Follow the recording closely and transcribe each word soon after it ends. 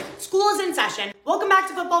School is in session. Welcome back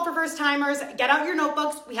to Football for First Timers. Get out your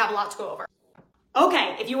notebooks. We have a lot to go over.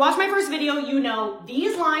 Okay, if you watched my first video, you know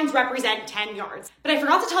these lines represent 10 yards. But I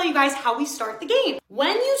forgot to tell you guys how we start the game.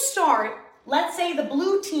 When you start, let's say the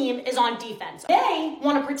blue team is on defense. They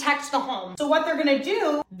want to protect the home. So what they're going to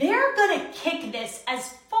do, they're going to kick this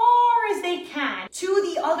as far as they can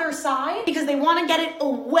to the other side because they want to get it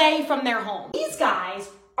away from their home. These guys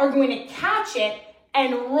are going to catch it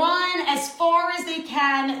and run as far as they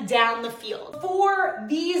can down the field. For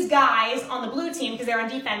these guys on the blue team, because they're on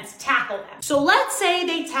defense, tackle them. So let's say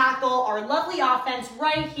they tackle our lovely offense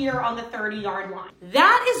right here on the 30-yard line.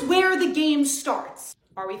 That is where the game starts.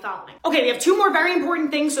 Are we following? Okay, we have two more very important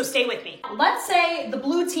things, so stay with me. Let's say the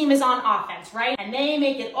blue team is on offense, right? And they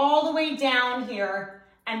make it all the way down here,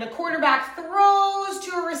 and the quarterback throws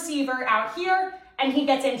to a receiver out here, and he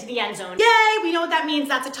gets into the end zone. Yay, we know what that means.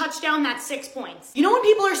 That's a touchdown, that's 6 points. You know when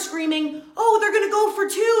people are screaming, oh, they're gonna go for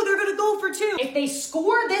two, they're gonna go for two. If they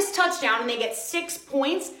score this touchdown and they get 6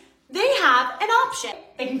 points, they have an option.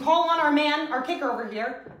 They can call on our man, our kicker over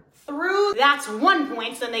here, through, that's 1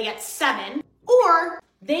 point, so then they get 7. Or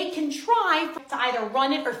they can try to either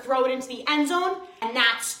run it or throw it into the end zone, and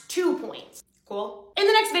that's 2 points. Cool? In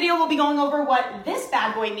the next video, we'll be going over what this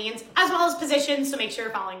bad boy means, as well as positions, so make sure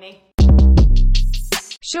you're following me.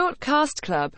 Short Cast Club